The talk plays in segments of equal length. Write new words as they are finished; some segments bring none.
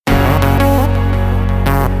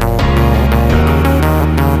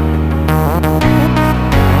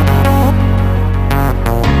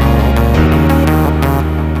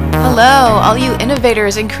all you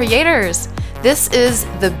innovators and creators. This is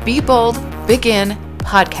the Be Bold, Begin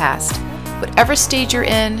podcast. Whatever stage you're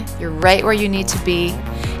in, you're right where you need to be.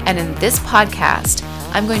 And in this podcast,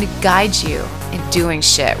 I'm going to guide you in doing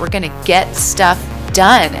shit. We're going to get stuff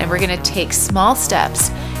done, and we're going to take small steps,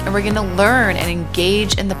 and we're going to learn and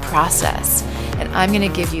engage in the process. And I'm going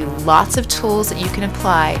to give you lots of tools that you can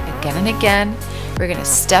apply again and again. We're going to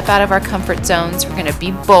step out of our comfort zones. We're going to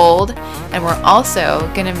be bold, and we're also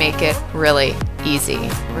going to make it really easy.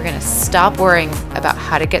 We're going to stop worrying about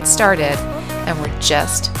how to get started, and we're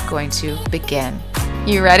just going to begin.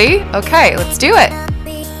 You ready? Okay, let's do it.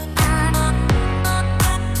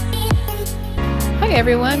 Hi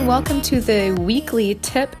everyone, welcome to the weekly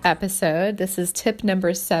tip episode. This is tip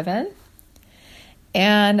number 7.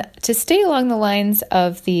 And to stay along the lines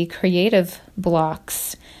of the creative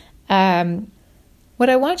blocks, what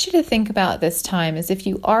I want you to think about this time is if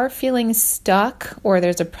you are feeling stuck, or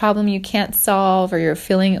there's a problem you can't solve, or you're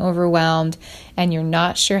feeling overwhelmed and you're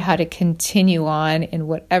not sure how to continue on in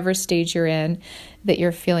whatever stage you're in that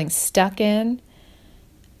you're feeling stuck in,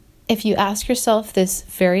 if you ask yourself this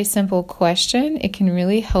very simple question, it can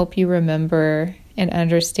really help you remember and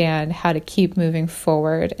understand how to keep moving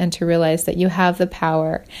forward and to realize that you have the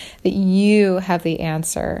power, that you have the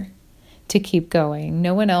answer to keep going.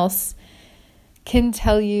 No one else can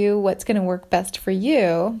tell you what's going to work best for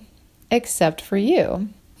you except for you.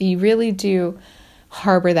 You really do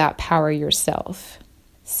harbor that power yourself.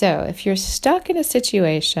 So if you're stuck in a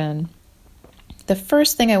situation, the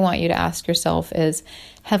first thing I want you to ask yourself is,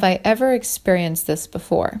 have I ever experienced this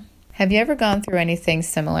before? Have you ever gone through anything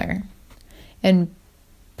similar? And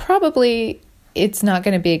probably it's not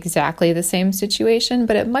going to be exactly the same situation,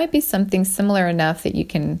 but it might be something similar enough that you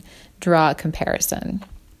can draw a comparison.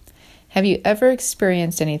 Have you ever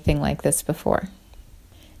experienced anything like this before?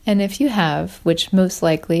 And if you have, which most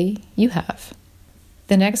likely you have,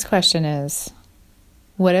 the next question is,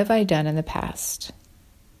 what have I done in the past?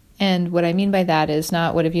 And what I mean by that is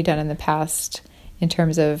not what have you done in the past in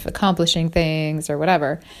terms of accomplishing things or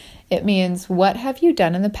whatever. It means, what have you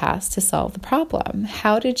done in the past to solve the problem?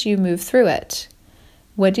 How did you move through it?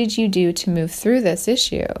 What did you do to move through this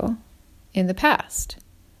issue in the past?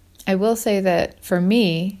 I will say that for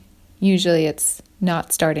me, usually it's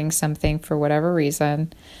not starting something for whatever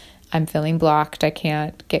reason. I'm feeling blocked, I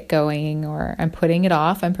can't get going, or I'm putting it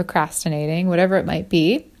off, I'm procrastinating, whatever it might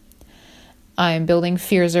be. I'm building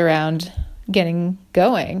fears around getting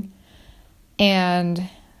going. And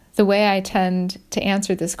the way I tend to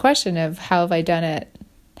answer this question of how have I done it,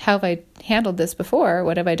 how have I handled this before,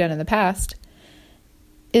 what have I done in the past,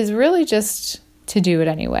 is really just to do it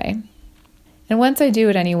anyway. And once I do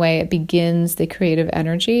it anyway, it begins the creative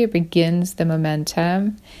energy, it begins the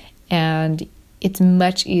momentum, and it's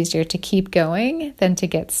much easier to keep going than to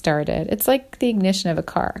get started. It's like the ignition of a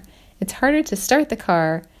car. It's harder to start the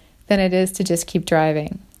car than it is to just keep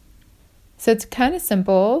driving. So it's kind of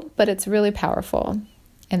simple, but it's really powerful.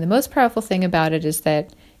 And the most powerful thing about it is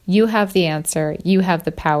that you have the answer, you have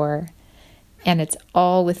the power, and it's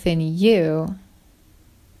all within you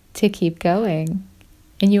to keep going.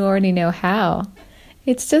 And you already know how.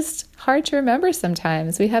 It's just hard to remember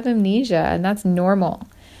sometimes. We have amnesia, and that's normal.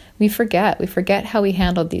 We forget how we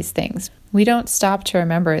handled these things. We don't stop to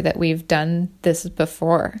remember that we've done this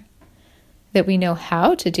before, that we know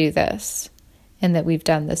how to do this, and that we've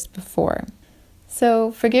done this before.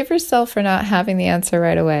 So forgive yourself for not having the answer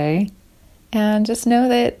right away, and just know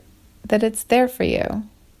that it's there for you.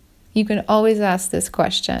 You can always ask this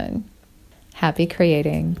question. Happy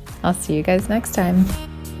creating. I'll see you guys next time.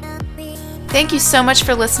 Thank you so much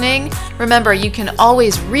for listening. Remember, you can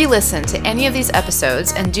always re-listen to any of these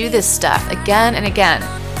episodes and do this stuff again and again.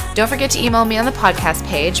 Don't forget to email me on the podcast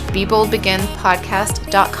page,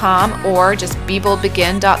 beboldbeginpodcast.com, or just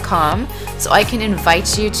beboldbegin.com, so I can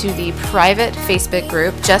invite you to the private Facebook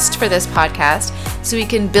group just for this podcast, so we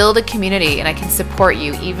can build a community and I can support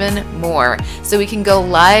you even more, so we can go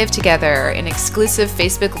live together in exclusive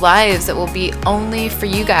Facebook Lives that will be only for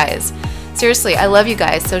you guys. Seriously, I love you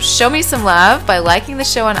guys, so show me some love by liking the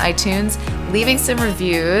show on iTunes, leaving some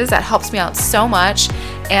reviews. That helps me out so much.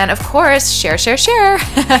 And of course, share.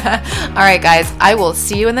 All right, guys, I will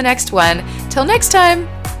see you in the next one. Till next time,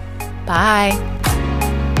 bye.